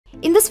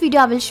In this video,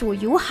 I will show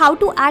you how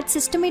to add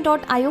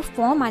systeme.io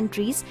form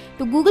entries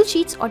to Google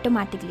Sheets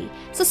automatically.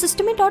 So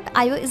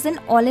systeme.io is an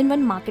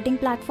all-in-one marketing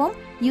platform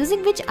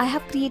using which I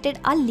have created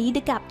a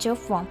lead capture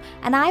form,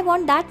 and I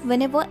want that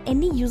whenever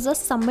any user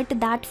submit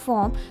that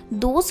form,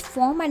 those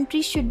form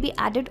entries should be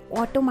added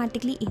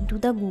automatically into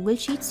the Google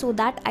Sheets so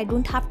that I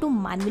don't have to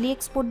manually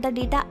export the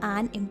data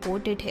and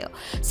import it here.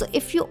 So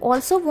if you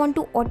also want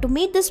to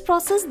automate this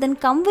process, then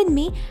come with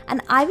me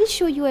and I will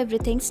show you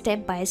everything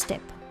step by step.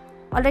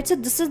 Alright, so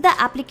this is the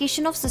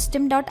application of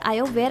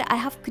systeme.io where I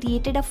have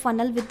created a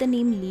funnel with the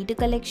name lead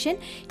collection.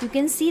 You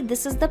can see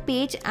this is the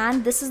page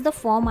and this is the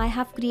form I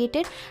have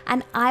created,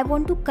 and I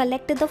want to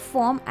collect the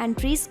form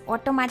entries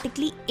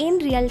automatically in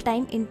real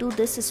time into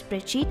this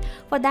spreadsheet.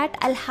 For that,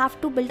 I'll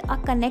have to build a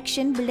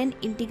connection, build an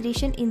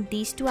integration in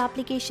these two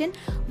applications,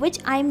 which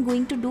I am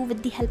going to do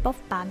with the help of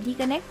Pabbly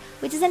Connect,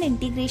 which is an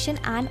integration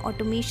and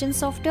automation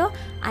software.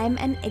 I am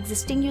an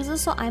existing user,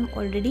 so I am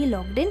already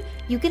logged in.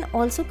 You can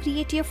also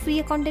create your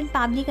free account in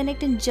Pabbly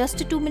Connect in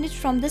just 2 minutes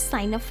from the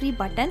sign up free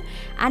button,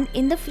 and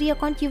in the free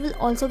account you will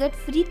also get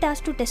free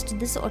tasks to test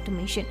this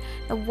automation.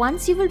 Now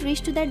once you will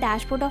reach to the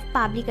dashboard of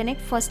Pabbly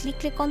Connect, firstly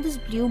click on this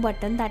blue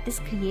button that is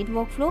create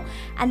workflow,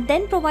 and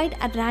then provide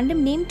a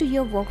random name to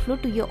your workflow,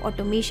 to your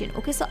automation.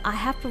 Okay, so I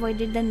have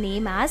provided the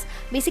name as,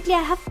 basically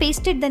I have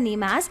pasted the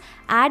name as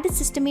add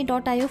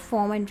systeme.io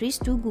form entries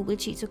to Google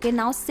Sheets. Okay,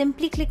 now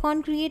simply click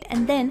on create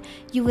and then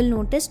you will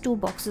notice two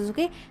boxes.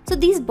 Okay, so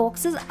these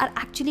boxes are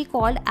actually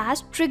called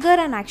as trigger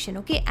and action.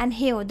 Okay, and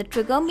here the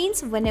trigger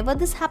means whenever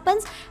this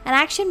happens, and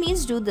action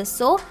means do this.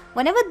 So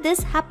whenever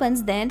this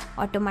happens, then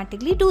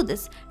automatically do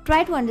this.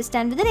 Try to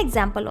understand with an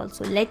example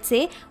also. Let's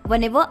say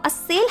whenever a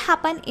sale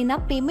happen in a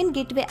payment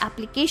gateway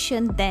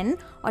application, then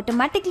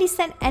automatically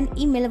send an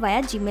email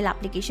via Gmail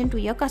application to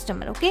your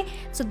customer. Okay,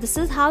 so this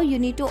is how you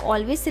need to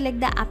always select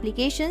the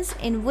applications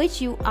in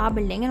which you are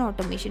building an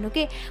automation.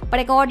 Okay,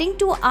 but according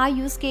to our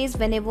use case,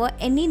 whenever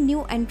any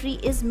new entry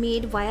is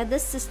made via the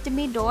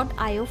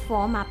systeme.io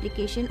form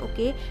application,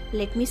 okay,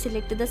 let me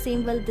select the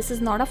same. Well, this is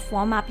not a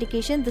form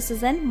application, this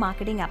is an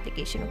marketing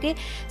application. Okay,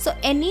 so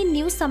any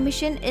new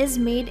submission is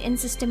made in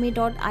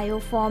systeme.io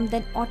form,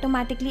 then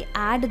automatically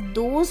add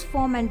those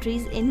form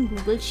entries in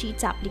Google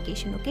Sheets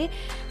application. Okay,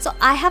 so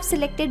I have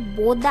selected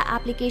both the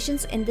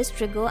applications in this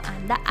trigger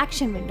and the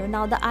action window.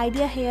 Now the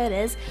idea here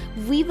is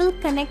we will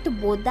connect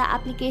both the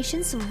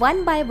applications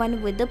one by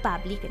one with the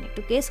Pabbly Connect.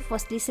 Okay, so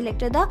firstly select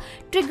the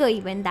trigger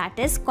event, that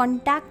is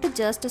contact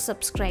just to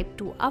subscribe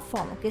to a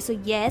form. Okay, so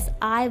yes,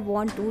 I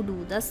want to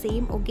do the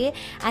same. Okay,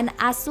 and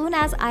as soon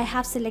as I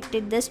have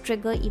selected this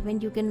trigger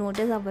event, you can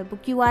notice a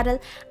webhook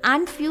URL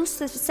and few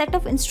set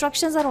of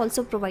instructions are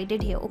also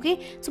provided here. Okay,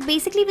 so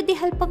basically with the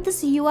help of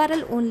this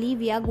URL only,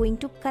 we are going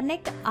to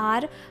connect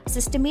our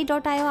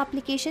systeme.io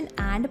application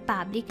and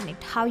Pabbly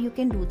Connect. How you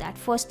can do that?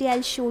 Firstly,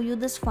 I'll show you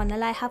this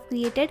funnel I have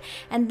created,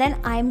 and then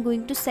I am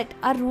going to set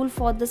a rule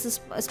for this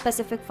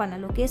specific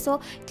funnel. Okay,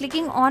 so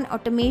clicking on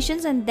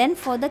automations and then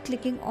further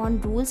clicking on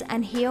rules,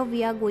 and here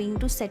we are going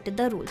to set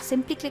the rules.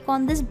 Simply click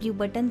on this blue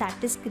button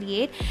that is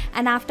create,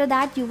 and after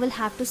that you will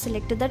have to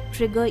select the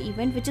trigger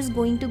event, which is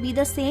going to be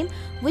the same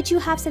which you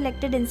have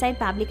selected inside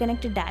Pabbly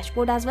Connect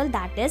dashboard as well,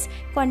 that is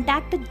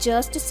contact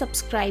just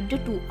subscribed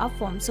to a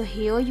form. So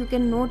here you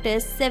can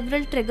notice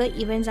several trigger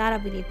events are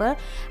available,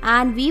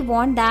 and we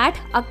want that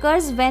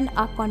occurs when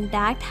a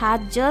contact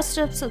has just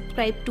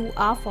subscribed to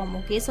our form.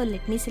 Okay, so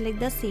let me select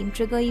the same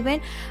trigger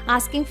event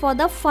asking for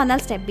the funnel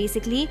step.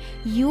 Basically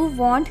you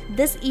want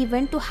this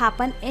event to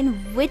happen in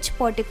which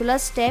particular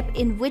step,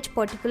 in which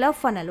particular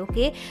funnel.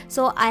 Okay,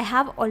 so I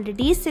have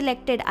already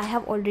selected, I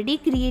have already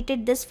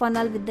created this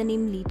funnel with the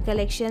name lead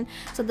collection.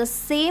 So the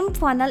same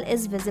funnel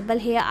is visible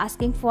here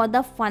asking for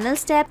the funnel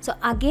step. So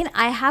again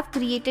I have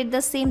created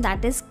the same,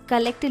 that is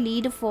collect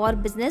lead for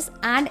business,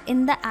 and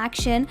in the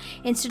action,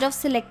 instead of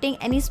selecting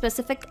any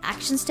specific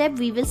action step,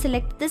 we will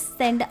select this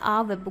send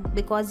our webhook,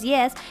 because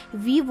yes,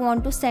 we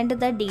want to send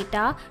the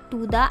data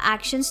to the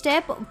action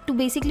step, to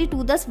basically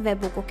to this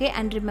webhook. Okay,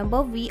 and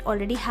remember we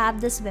already have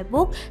this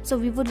webhook, so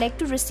we would like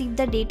to receive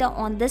the data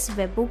on this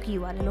webhook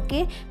URL.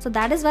 Okay, so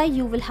that is why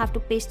you will have to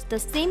paste the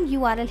same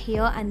URL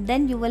here, and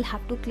then you will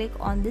have to click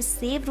on this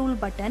save rule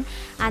button,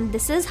 and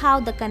this is how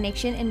the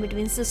connection in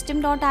between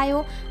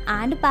systeme.io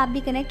and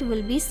Pabbly Connect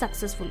will be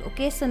successful.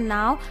 Okay, so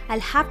now I'll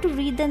have to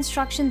read the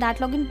instruction that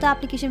log into the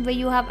application where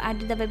you have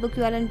added the webhook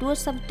URL and do a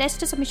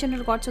test submission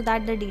record so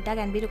that the data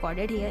can be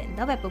recorded here in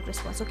the webhook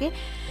response. Okay,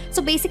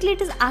 so basically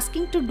it is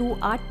asking to do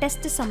a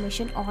test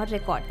submission or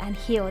record, and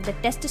here the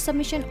test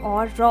submission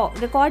or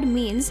record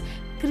means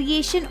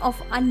creation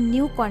of a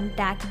new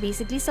contact,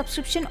 basically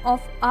subscription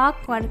of a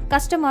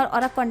customer or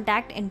a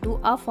contact into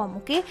a form.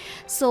 Okay,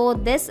 so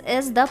this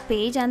is the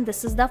page and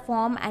this is the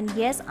form, and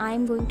yes, I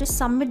am going to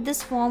submit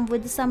this form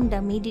with some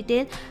dummy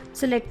detail.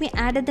 So let me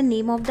add the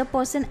name of the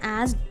person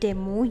as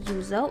demo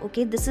user.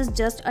 Okay, this is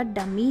just a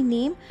dummy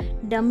name,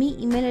 dummy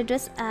email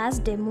address as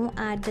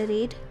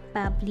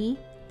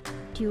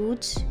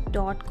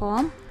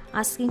demo@pabblytudes.com.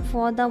 asking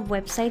for the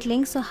website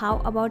link. So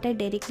how about I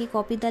directly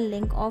copy the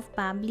link of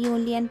Pabbly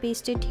only and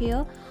paste it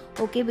here.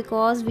 okay,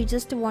 because we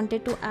just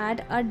wanted to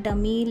add a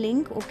dummy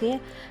link, okay,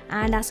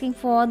 and asking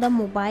for the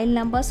mobile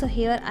number. So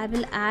here I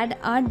will add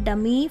a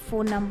dummy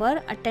phone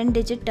number, a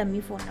 10-digit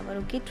dummy phone number,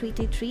 okay,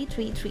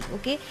 33333,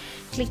 okay.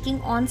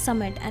 Clicking on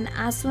submit, and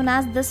as soon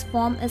as this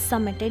form is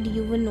submitted,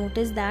 you will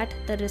notice that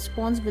the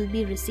response will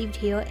be received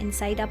here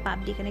inside our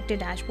Pabbly Connect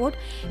dashboard.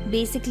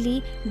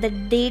 Basically the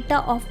data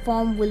of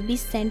form will be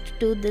sent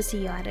to this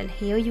URL.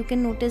 Here you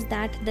can notice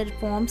that the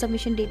form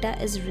submission data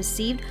is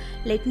received.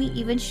 Let me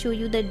even show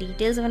you the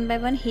details one by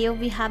one. Here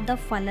we have the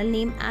funnel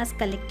name as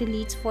collect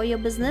leads for your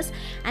business,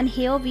 and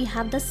here we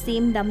have the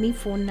same dummy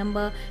phone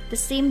number, the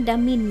same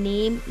dummy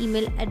name,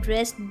 email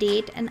address,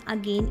 date, and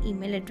again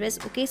email address,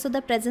 okay. So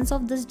the presence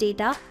of this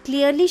data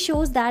clearly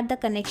shows that the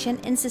connection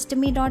in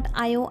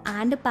systeme.io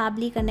and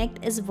Pabbly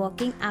Connect is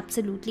working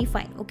absolutely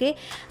fine, okay.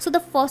 So the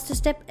first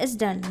step is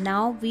done.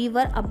 Now we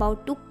were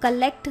about to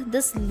collect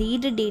this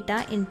lead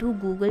data into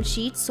Google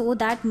Sheets so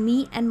that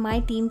me and my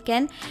team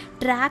can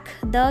track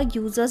the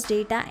users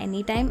data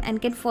anytime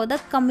and can further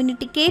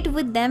communicate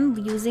with them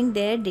using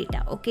their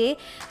data, okay.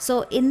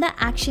 So in the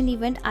action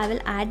event, I will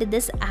add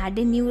this add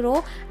a new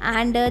row,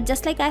 and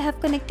just like I have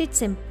connected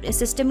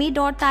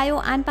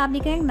systeme.io and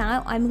Pabbly Connect,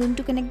 now I'm going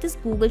to connect this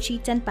Google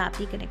Sheets and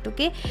Pabbly Connect,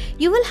 okay.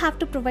 You will have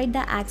to provide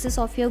the access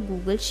of your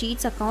Google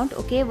Sheets account,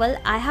 okay. Well,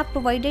 I have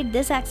provided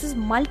this access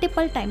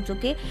multiple times,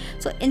 okay.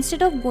 So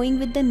instead of going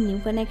with the new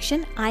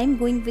connection, I am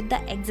going with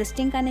the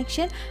existing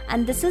connection,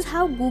 and this is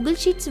how Google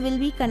Sheets will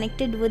be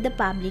connected with the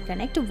Pabbly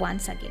Connect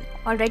once again.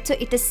 Alright, so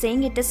it is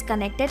saying it is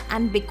connected,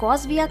 and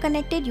because we are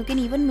connected, you can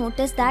even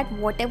notice that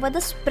whatever the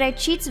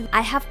spreadsheets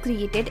I have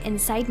created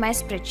inside my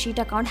spreadsheet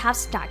account have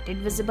started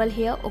visible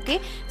here, okay.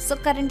 So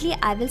currently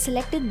I will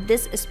select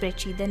this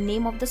spreadsheet. The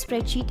name of the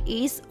spreadsheet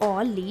is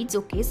all leads,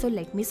 okay. So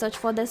let me search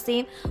for the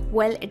same.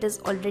 Well, it is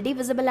already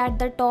visible at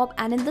the top,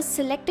 and in the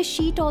select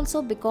sheet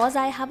also, because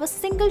I have a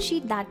single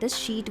sheet, that is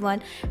sheet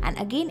 1, and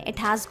again it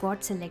has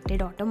got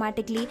selected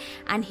automatically.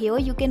 And here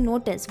you can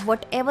notice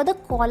whatever the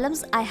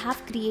columns I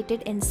have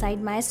created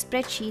inside my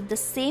spreadsheet, the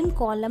same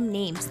column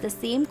names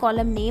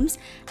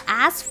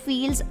as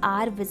fields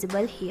are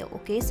visible here,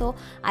 okay. So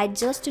I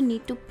just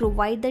need to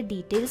provide the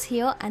details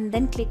here and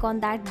then click on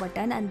that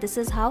button, and this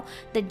is how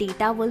the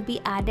data will be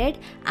added.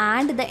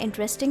 And the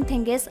interesting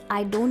thing is,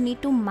 I don't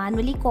need to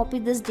manually copy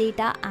this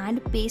data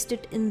and paste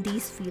it in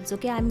these fields,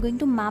 okay. I'm going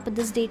to map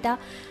this data.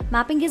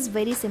 Mapping is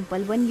very simple.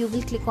 When you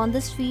will click on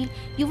this field,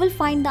 you will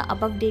find the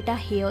above data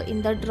here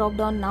in the drop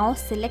down. Now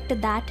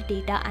select that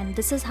data, and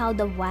this is how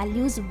the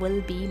values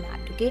will be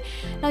mapped, okay.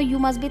 Now you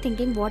must be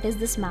thinking, what is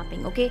this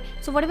mapping, okay.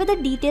 So whatever the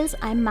details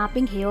I'm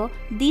mapping here,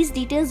 these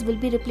details will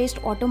be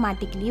replaced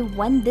automatically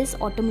when this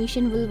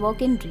automation will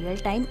work in real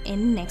time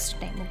in next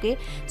time, okay.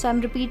 So I'm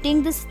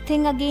repeating this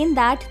thing again,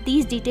 that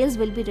these details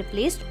will be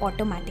replaced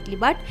automatically,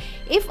 but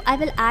if I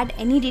will add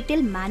any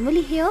detail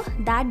manually here,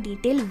 that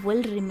detail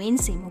will remain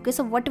same, okay.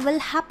 So what will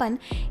happen,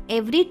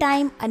 every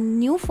time a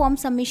new form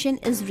submission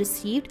is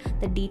received,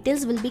 the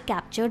details will be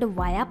captured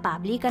via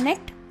Pabbly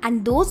Connect,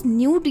 and those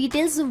new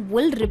details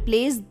will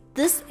replace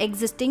this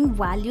existing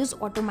values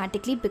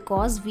automatically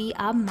because we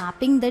are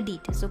mapping the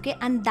details, okay.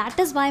 And that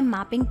is why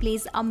mapping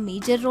plays a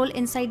major role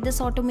inside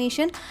this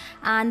automation,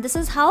 and this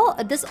is how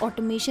this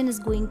automation is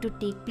going to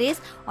take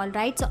place.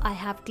 Alright, so I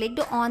have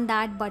clicked on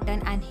that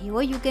button, and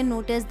here you can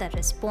notice the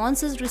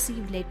response is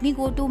received. Let me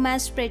go to my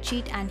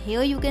spreadsheet, and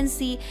here you can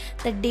see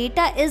the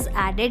data is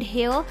added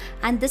here,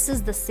 and this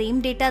is the same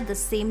data, the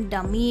same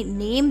dummy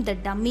name, the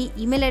dummy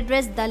email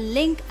address, the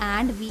link,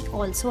 and we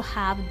also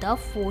have the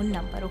phone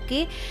number,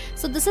 okay.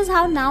 So this is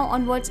how now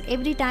onwards,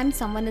 every time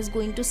someone is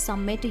going to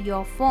submit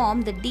your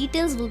form, the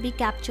details will be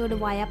captured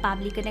via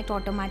Pabbly Connect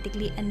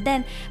automatically, and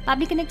then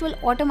Pabbly Connect will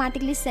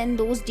automatically send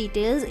those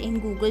details in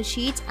Google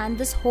Sheets, and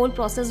this whole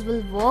process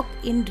will work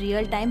in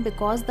real time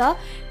because the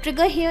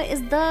trigger here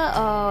is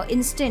the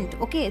instant,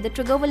 okay. The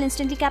trigger will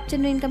instantly capture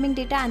the incoming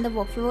data, and the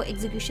workflow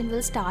execution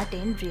will start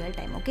in real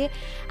time, okay.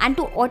 And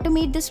to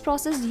automate this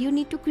process, you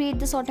need to create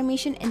this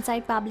automation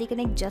inside Pabbly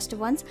Connect just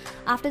once.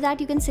 After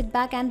that, you can sit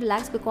back and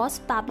relax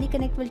because Pabbly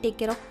Connect will take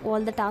care of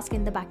all the tasks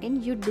in the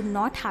backend. You do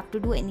not have to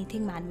do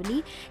anything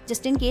manually.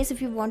 Just in case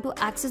if you want to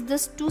access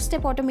this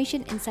two-step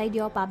automation inside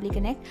your Pabbly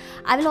Connect,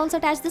 I will also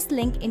attach this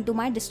link into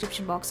my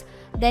description box.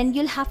 Then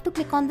you'll have to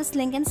click on this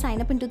link and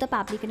sign up into the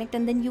Pabbly Connect,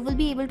 and then you will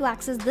be able to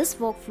access this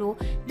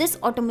workflow, this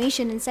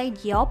automation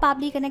inside your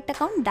Pabbly Connect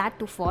account, that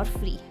too for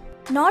free.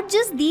 Not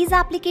just these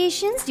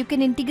applications, you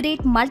can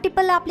integrate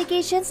multiple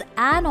applications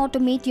and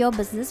automate your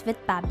business with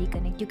Pabbly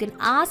Connect. You can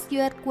ask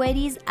your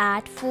queries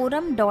at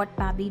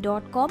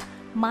forum.pabbly.com.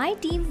 My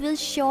team will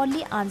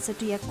surely answer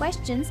to your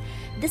questions.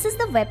 This is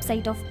the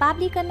website of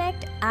Pabbly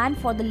Connect, and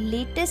for the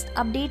latest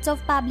updates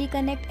of Pabbly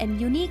Connect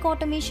and unique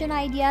automation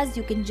ideas,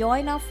 you can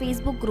join our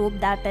Facebook group,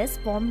 that is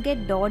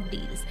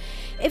formget.deals.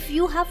 If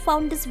you have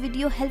found this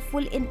video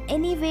helpful in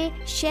any way,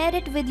 share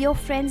it with your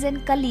friends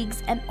and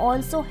colleagues and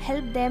also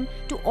help them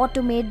to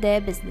automate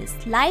their business.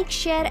 Like,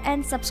 share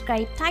and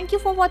subscribe. Thank you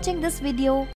for watching this video.